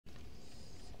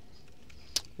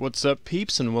What's up,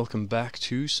 peeps, and welcome back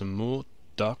to some more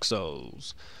Dark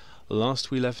Souls.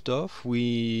 Last we left off,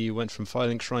 we went from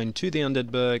Filing Shrine to the Undead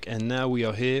Burg, and now we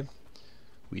are here.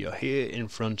 We are here in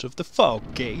front of the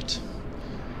Fog Gate.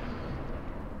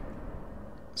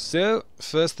 So,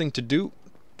 first thing to do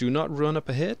not run up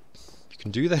ahead. You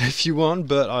can do that if you want,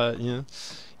 but you know,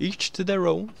 each to their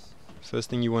own.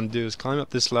 First thing you want to do is climb up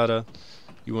this ladder.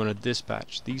 You want to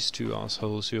dispatch these two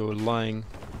assholes who are lying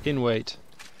in wait,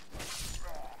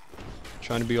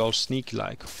 trying to be all sneaky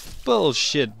like.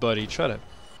 Bullshit, buddy. Try to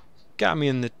get me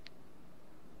in the...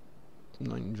 I'm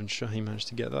not even sure he managed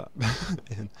to get that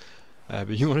in. But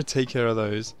you want to take care of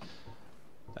those.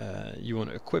 You want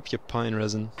to equip your pine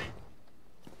resin.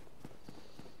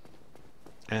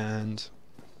 And...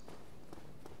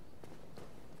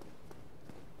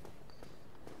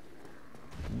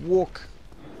 walk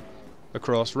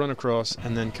across, run across,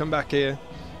 and then come back here.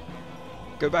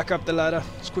 Go back up the ladder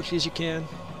as quickly as you can.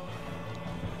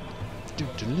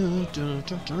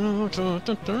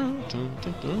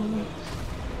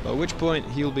 At which point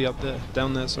he'll be up there,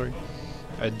 down there, sorry.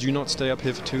 Do not stay up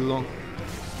here for too long,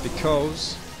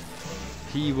 because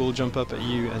he will jump up at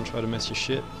you and try to mess your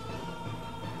shit.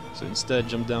 So instead,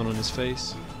 jump down on his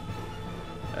face.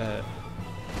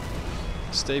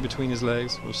 Stay between his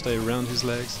legs, or stay around his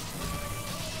legs.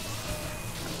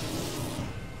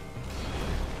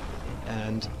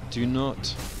 And do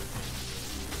not...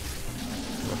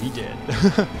 well, he did.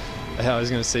 I was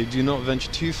going to say, do not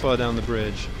venture too far down the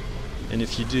bridge. And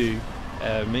if you do,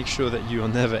 make sure that you are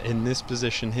never in this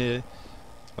position here.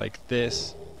 Like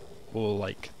this, or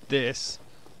like this,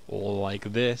 or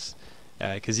like this.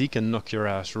 Because he can knock your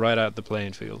ass right out the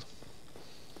playing field.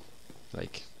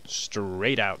 Like,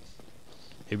 straight out.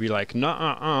 He'll be like,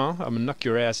 I'm gonna knock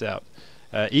your ass out.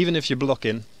 Even if you're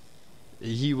blocking,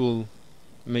 he will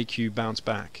make you bounce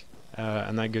back.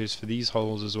 And that goes for these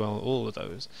holes as well, all of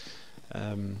those.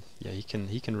 Yeah, he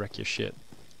can wreck your shit.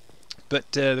 But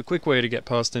the quick way to get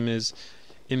past him is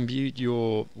imbue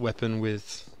your weapon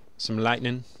with some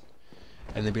lightning,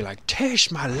 and they'll be like,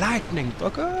 taste my lightning,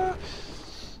 fucker!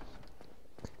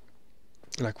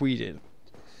 Like we did.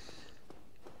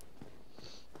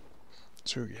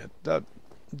 So yeah,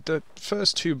 the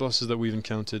first two bosses that we've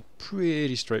encountered,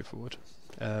 pretty straightforward,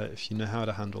 if you know how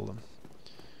to handle them.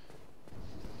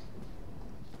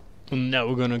 And now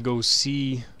we're gonna go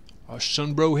see our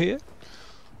son bro here.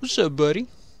 What's up, buddy?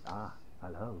 Ah,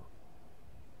 hello.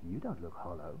 You don't look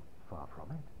hollow, far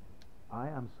from it. I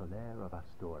am Solaire of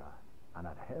Astora, an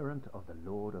adherent of the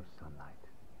Lord of Sunlight.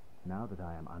 Now that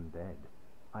I am undead,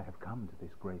 I have come to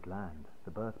this great land,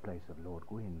 the birthplace of Lord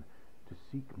Gwyn, to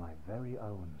seek my very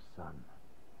own son.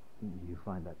 You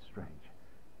find that strange?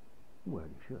 Well,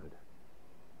 you should.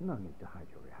 No need to hide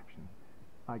your reaction.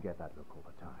 I get that look all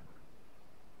the time.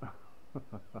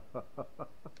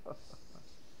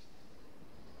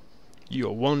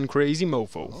 You're one crazy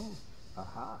mofo. Oh,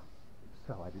 aha.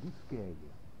 So I didn't scare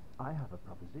you. I have a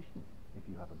proposition, if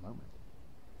you have a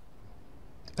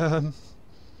moment.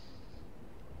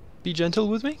 Be gentle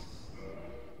with me?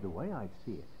 The way I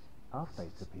see it, our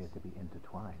fates appear to be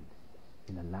intertwined.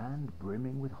 In a land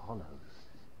brimming with hollows,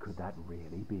 could that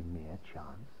really be mere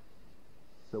chance?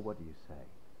 So what do you say?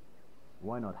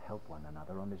 Why not help one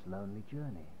another on this lonely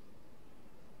journey?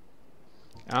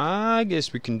 I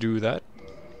guess we can do that.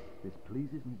 This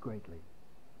pleases me greatly.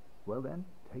 Well then,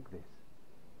 take this.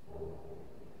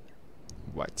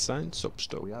 White sign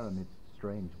soapstone. We are amidst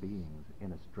strange beings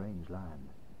in a strange land.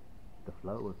 The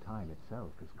flow of time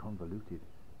itself is convoluted,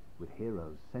 with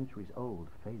heroes centuries old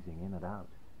phasing in and out.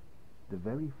 The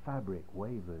very fabric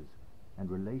wavers, and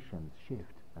relations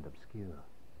shift and obscure.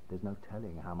 There's no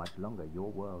telling how much longer your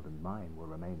world and mine will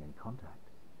remain in contact.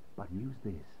 But use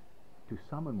this to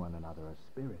summon one another as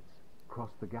spirits,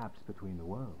 cross the gaps between the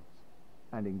worlds,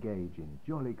 and engage in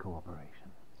jolly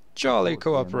cooperation. Jolly Of course,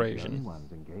 we are not the cooperation. only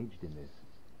ones engaged in this,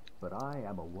 but I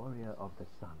am a warrior of the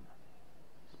sun.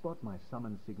 Spot my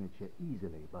summon signature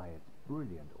easily by its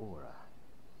brilliant aura.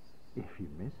 If you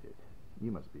miss it,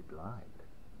 you must be blind.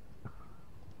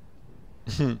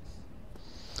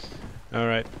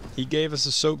 Alright, he gave us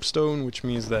a soapstone, which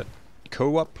means that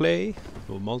co-op play,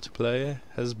 or multiplayer,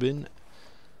 has been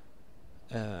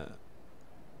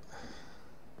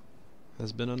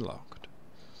unlocked.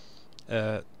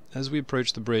 As we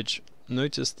approach the bridge,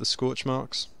 notice the scorch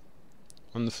marks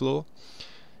on the floor.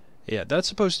 Yeah, that's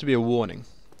supposed to be a warning.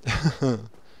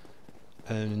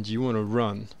 And you want to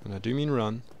run, and I do mean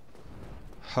run,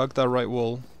 hug that right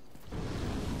wall,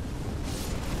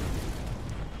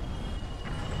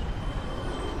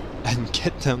 and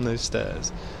get down those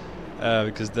stairs,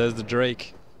 because there's the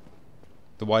Drake,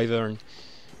 the Wyvern,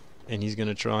 and he's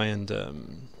gonna try and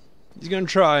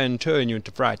turn you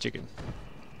into fried chicken.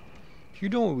 You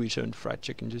don't want to be turned into fried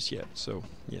chicken just yet, so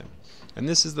yeah. And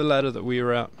this is the ladder that we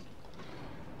were at,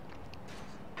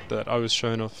 that I was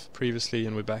showing off previously,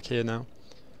 and we're back here now.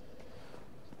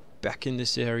 Back in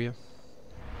this area.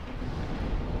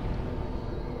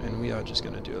 And we are just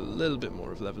gonna do a little bit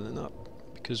more of leveling up,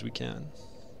 because we can.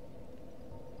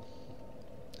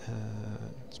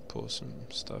 Let's pour some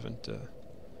stuff into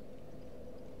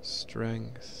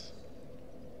strength.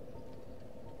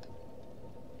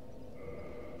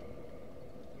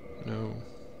 No.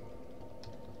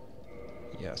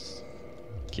 Yes.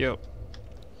 Kill.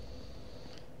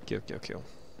 Kill, kill, kill.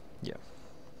 Yeah.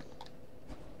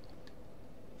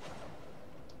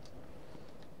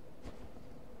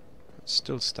 It's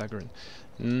still staggering.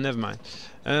 Never mind.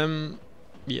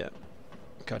 Yeah.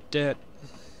 Got that.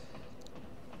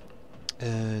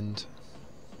 And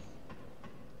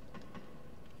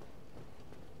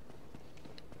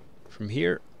from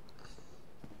here,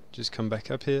 just come back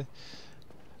up here.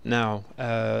 Now,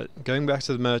 going back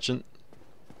to the merchant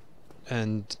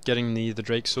and getting the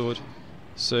Drake sword.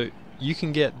 So you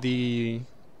can get the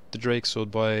Drake sword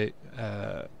by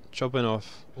chopping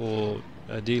off or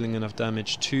dealing enough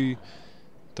damage to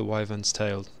the wyvern's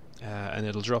tail, and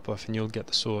it'll drop off and you'll get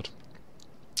the sword.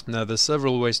 Now there's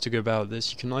several ways to go about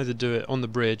this. You can either do it on the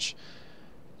bridge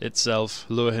itself,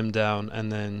 lure him down,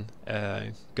 and then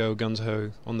go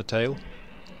guns-ho on the tail.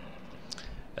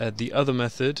 The other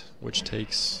method, which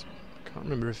takes, I can't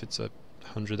remember if it's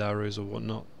 100 arrows or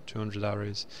whatnot, 200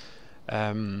 arrows,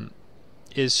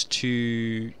 is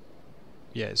to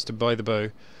buy the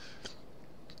bow,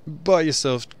 buy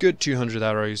yourself good 200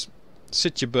 arrows,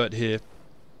 sit your butt here,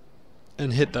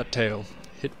 and hit that tail,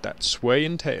 hit that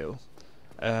swaying tail,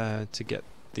 to get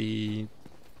the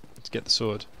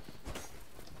sword.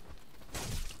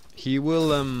 He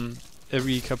will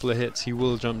every couple of hits he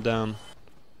will jump down,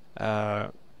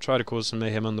 try to cause some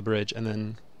mayhem on the bridge, and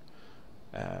then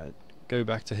go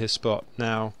back to his spot.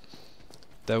 Now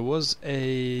there was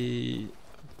I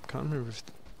can't remember if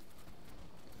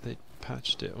they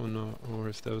patched it or not, or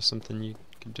if there was something you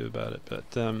could do about it,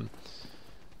 but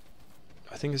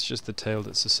I think it's just the tail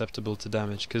that's susceptible to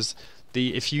damage, because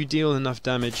if you deal enough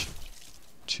damage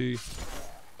to...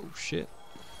 oh shit,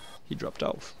 he dropped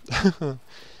off.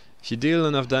 If you deal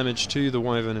enough damage to the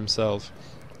wyvern himself,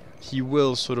 he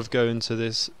will sort of go into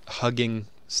this hugging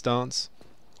stance,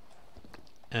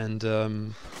 and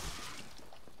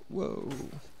whoa,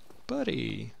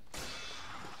 buddy,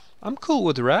 I'm cool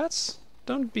with rats,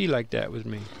 don't be like that with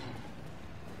me.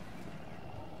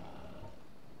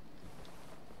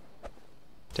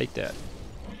 Take that.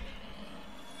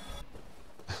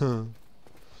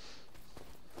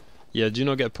 Yeah, do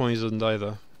not get poisoned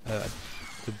either.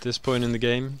 At this point in the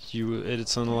game,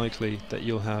 it's unlikely that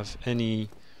you'll have any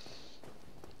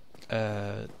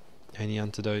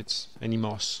antidotes, any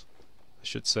moss, I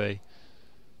should say,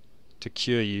 to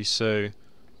cure you. So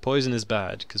poison is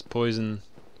bad, because poison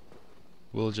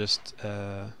will just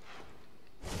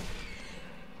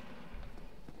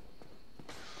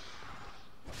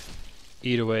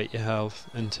eat away at your health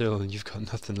until you've got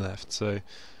nothing left. So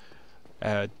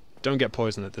don't get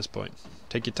poisoned at this point.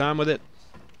 Take your time with it.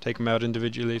 Take them out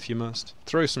individually if you must.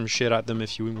 Throw some shit at them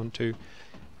if you want to.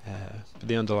 But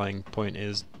the underlying point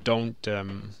is don't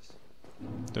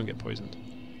get poisoned.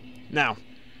 Now,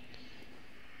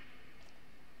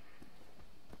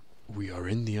 we are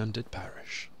in the Undead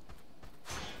Parish.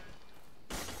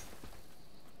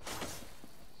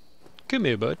 Come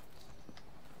here, bud.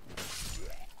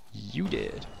 You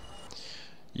did.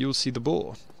 You'll see the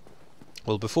boar.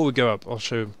 Well, before we go up, I'll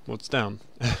show what's down.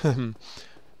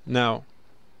 Now,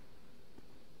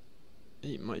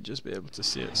 you might just be able to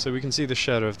see it. So we can see the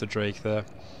shadow of the drake there.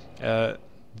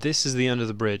 This is the end of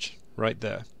the bridge, right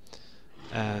there.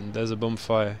 And there's a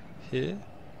bonfire here.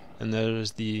 And there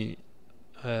is the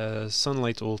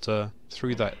sunlight altar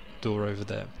through that door over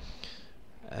there.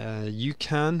 You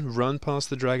can run past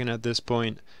the dragon at this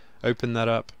point, open that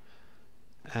up,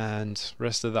 and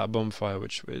rest of that bonfire,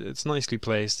 which it's nicely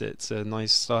placed. It's a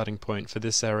nice starting point for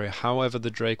this area. However,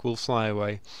 the drake will fly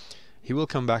away. He will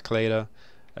come back later.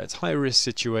 It's a high risk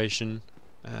situation.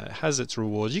 It has its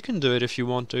rewards. You can do it if you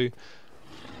want to.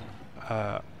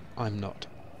 I'm not.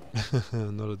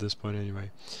 Not at this point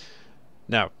anyway.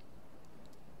 Now,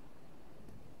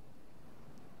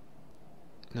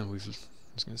 I was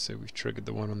going to say we've triggered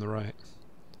the one on the right.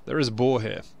 There is a boar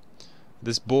here.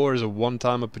 This boar is a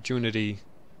one-time opportunity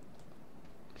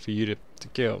for you to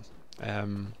kill.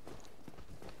 And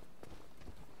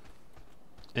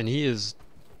he is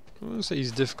I wouldn't say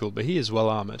he's difficult, but he is well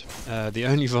armoured. The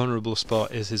only vulnerable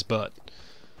spot is his butt.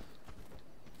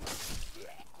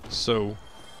 So,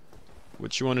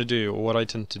 what you want to do, or what I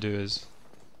tend to do is,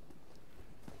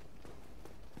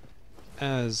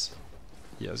 I was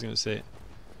going to say,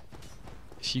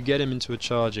 if you get him into a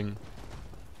charging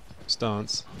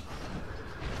stance,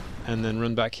 and then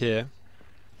run back here,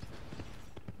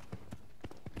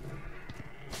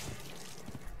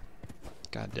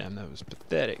 god damn, that was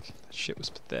pathetic. That shit was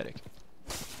pathetic.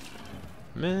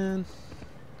 Man.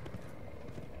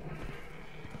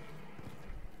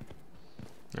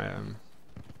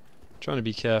 Trying to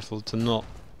be careful to not...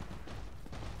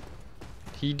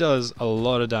 He does a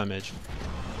lot of damage.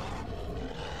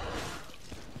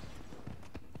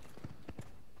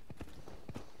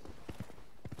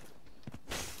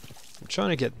 I'm trying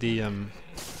to get the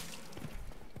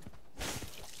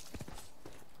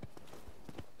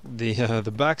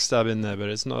backstab in there, but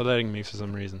it's not letting me for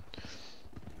some reason.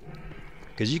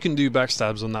 Because you can do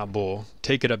backstabs on that boar,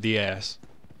 take it up the ass.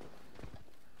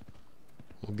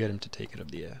 We'll get him to take it up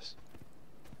the ass.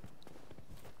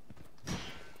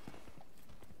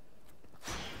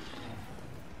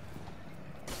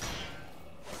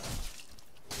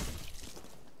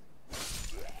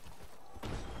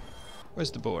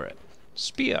 Where's the boar at?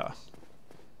 Spear!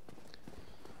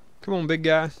 Come on, big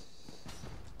guy.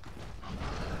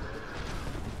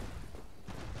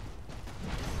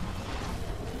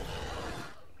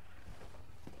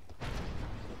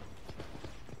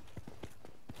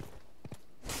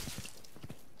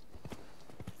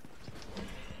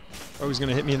 Oh, he's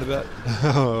gonna hit me in the butt.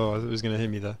 Oh, I thought he was gonna hit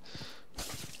me there.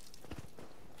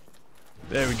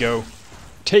 There we go.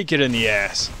 Take it in the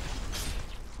ass.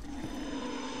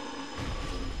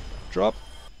 Drop.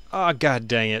 Ah, god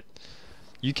dang it.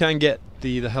 You can get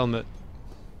the helmet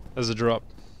as a drop.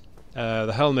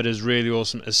 The helmet is really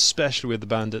awesome, especially with the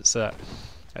bandit set.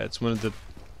 It's one of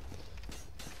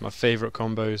my favorite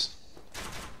combos.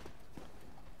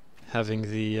 Having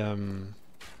the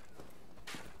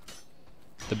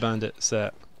bandit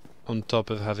set on top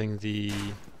of having the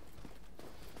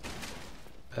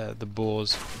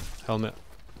boar's helmet.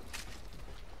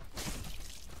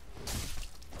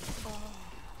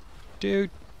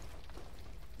 Dude,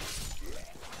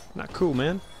 not cool,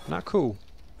 man. Not cool.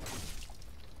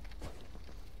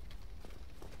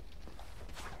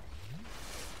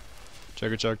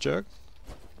 Chugga chug chug.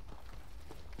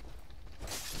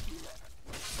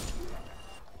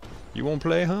 You won't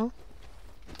play, huh?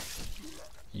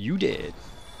 You dead.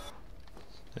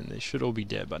 And they should all be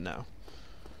dead by now.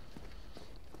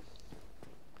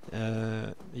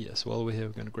 Yes, while we're here,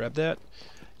 we're going to grab that.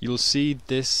 You'll see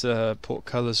this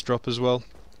portcullis drop as well.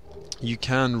 You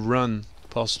can run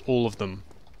past all of them.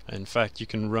 In fact, you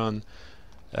can run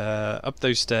up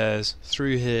those stairs,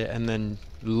 through here, and then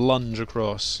lunge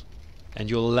across, and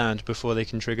you'll land before they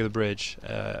can trigger the bridge.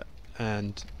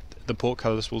 And the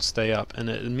portcullis will stay up, and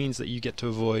it means that you get to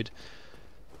avoid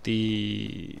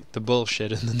the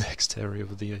bullshit in the next area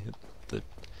with the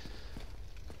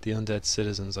undead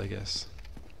citizens, I guess.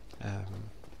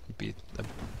 Would be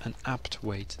an apt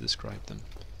way to describe them.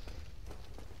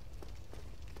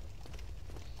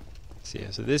 So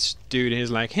yeah, so this dude is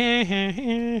like, ha ha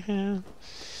ha ha.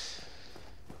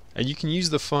 And you can use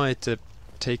the fire to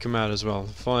take him out as well.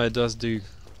 The fire does do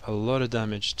a lot of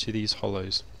damage to these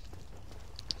hollows.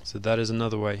 So that is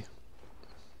another way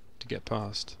to get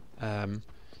past.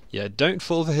 Yeah, don't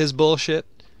fall for his bullshit,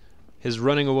 his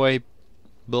running away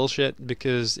bullshit,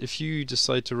 because if you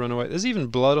decide to run away, there's even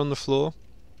blood on the floor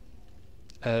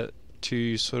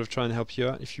to sort of try and help you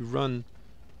out. If you run,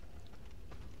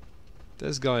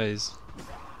 there's guys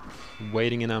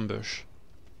waiting in ambush.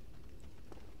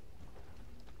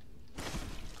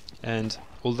 And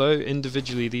although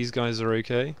individually these guys are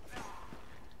okay,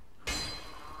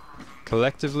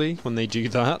 collectively, when they do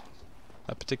that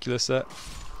particular set,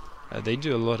 they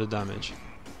do a lot of damage.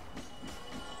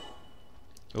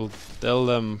 They'll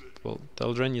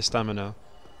drain your stamina,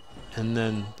 and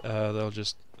then they'll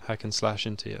just hack and slash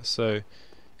into you. So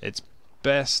it's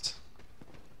best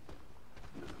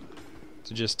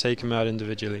to just take them out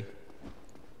individually.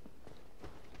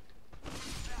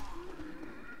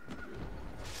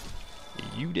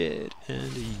 You dead,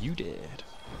 and you dead.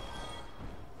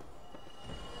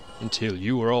 Until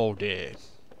you are all dead.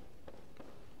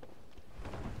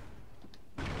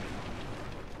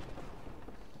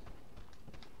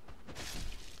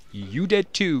 You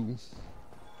dead too.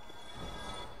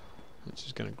 I'm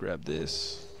just gonna grab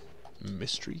this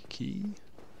mystery key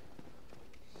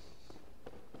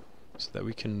so that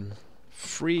we can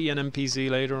free an NPC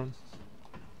later on.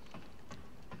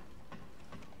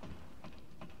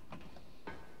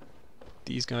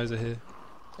 these guys are here.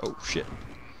 Oh shit.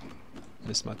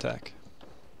 Missed my attack.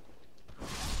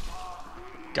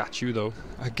 Got you though.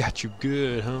 I got you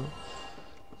good, huh?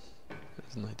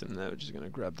 There's an item there, we're just gonna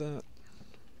grab that.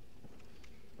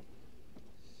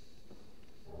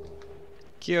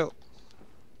 Kill.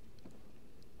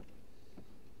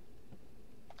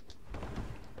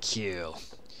 Kill.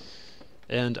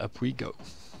 And up we go.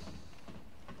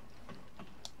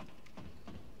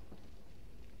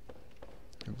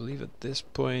 I believe at this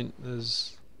point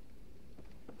there's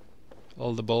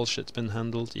all the bullshit's been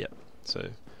handled. Yep. So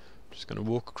just gonna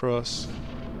walk across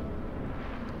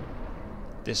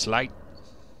this light.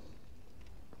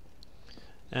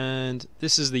 And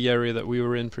this is the area that we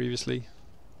were in previously.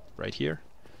 Right here.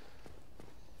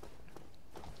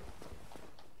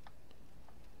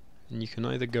 And you can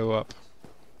either go up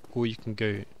or you can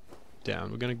go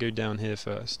down. We're gonna go down here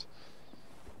first.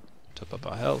 Top up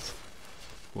our health.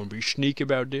 Won't be sneaky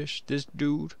about this. This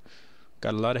dude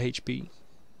got a lot of HP.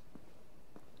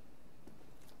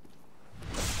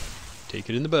 Take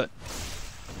it in the butt.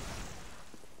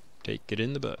 Take it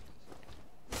in the butt.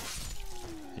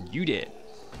 And you dead.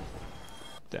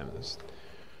 Damn it.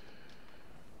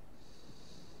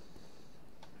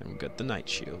 And we've got the Night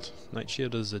Shield. Night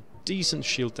Shield is a decent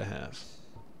shield to have.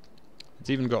 It's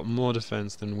even got more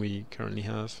defense than we currently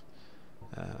have.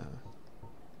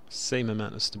 Same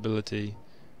amount of stability.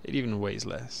 It even weighs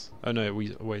less. Oh no, it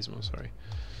weighs more, sorry.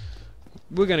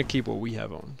 We're gonna keep what we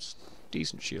have on. It's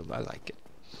decent shield, I like it.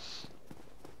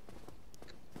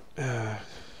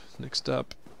 Next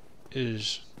up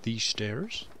is these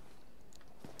stairs.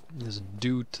 There's a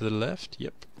dude to the left,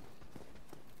 yep.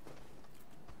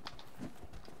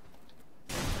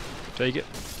 Take it.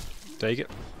 Take it.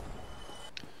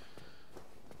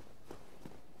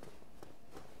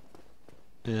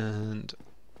 And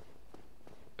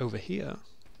over here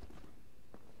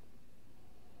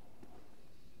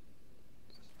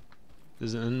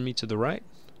there's an enemy to the right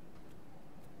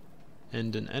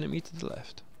and an enemy to the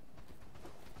left.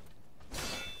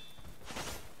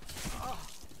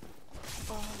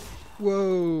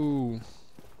 Whoa!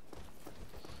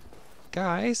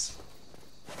 Guys,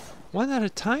 one at a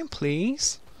time,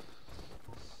 please.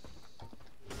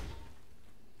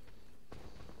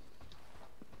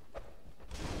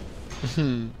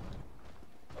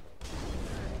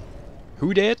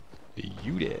 Who did?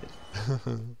 You did.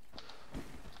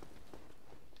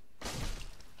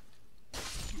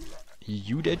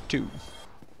 You did too.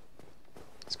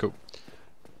 Let's go. I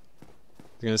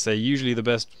was gonna say usually the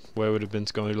best way would have been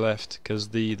to go left, because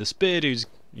the spear dudes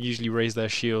usually raise their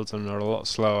shields and are a lot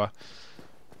slower.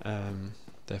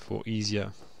 Therefore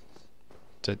easier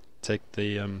to take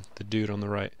the dude on the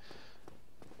right.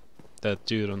 That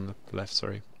dude on the left,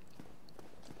 sorry.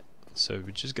 So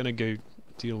we're just gonna go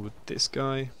deal with this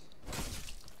guy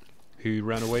who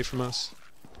ran away from us.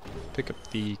 Pick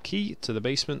up the key to the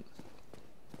basement.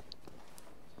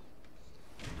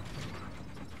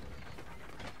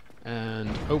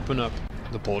 And open up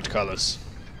the portcullis.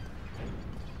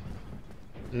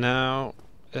 Now,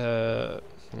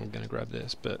 I'm gonna grab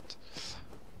this, but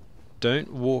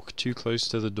don't walk too close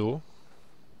to the door,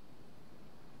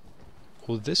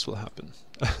 or this will happen.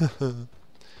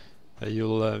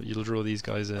 You'll draw these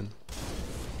guys in.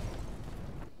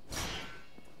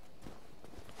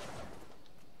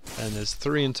 And there's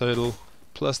 3 in total,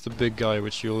 plus the big guy,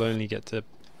 which you'll only get to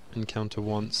encounter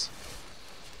once.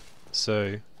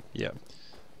 So, yeah.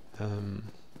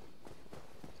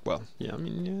 Well, yeah, I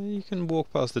mean, you can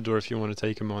walk past the door if you want to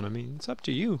take him on. I mean, it's up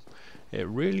to you. It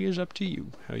really is up to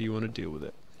you how you want to deal with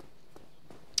it.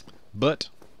 But,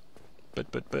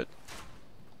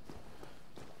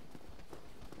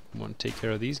 want to take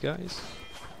care of these guys.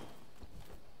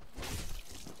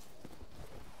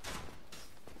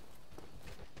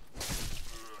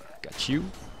 Got you.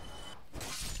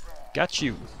 Got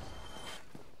you.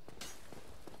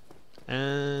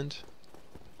 And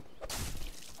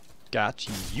got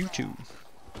you too.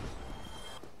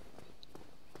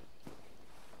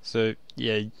 So,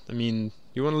 yeah, I mean,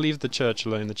 you want to leave the church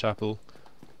alone, the chapel.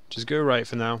 Just go right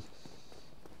for now.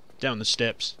 Down the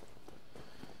steps.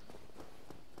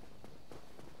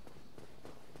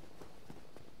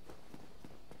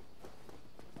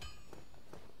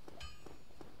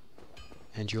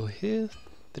 And you'll hear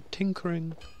the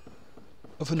tinkering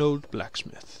of an old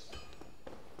blacksmith.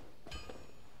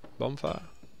 Bonfire.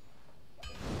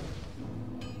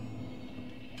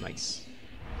 Nice.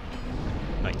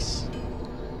 Nice.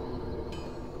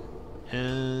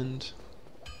 And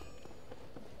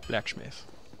blacksmith.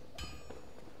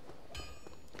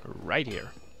 Right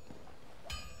here.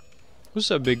 What's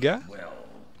up, big guy? Well,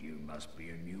 you must be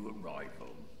a new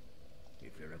arrival. If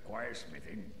require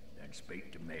smithing, then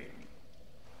speak to me.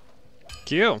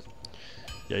 Cool.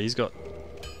 Yeah, he's got...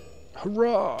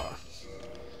 Hurrah!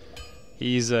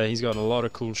 He's got a lot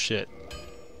of cool shit,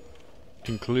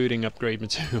 including upgrade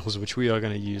materials, which we are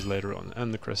going to use later on,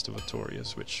 and the Crest of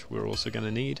Artorias, which we're also going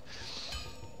to need.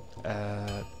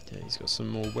 Yeah, he's got some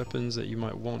more weapons that you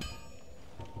might want.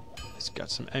 He's got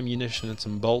some ammunition and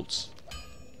some bolts.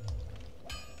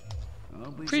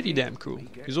 Pretty damn cool.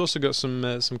 He's also got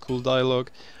some cool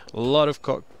dialogue, a lot of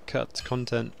cut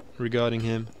content regarding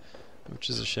him, which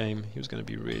is a shame. He was going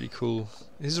to be really cool.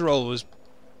 His role was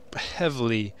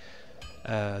heavily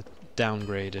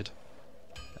downgraded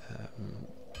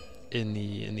in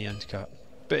the end cut.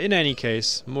 But in any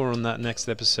case, more on that next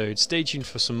episode. Stay tuned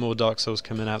for some more Dark Souls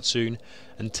coming out soon.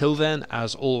 Until then,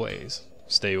 as always,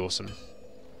 stay awesome.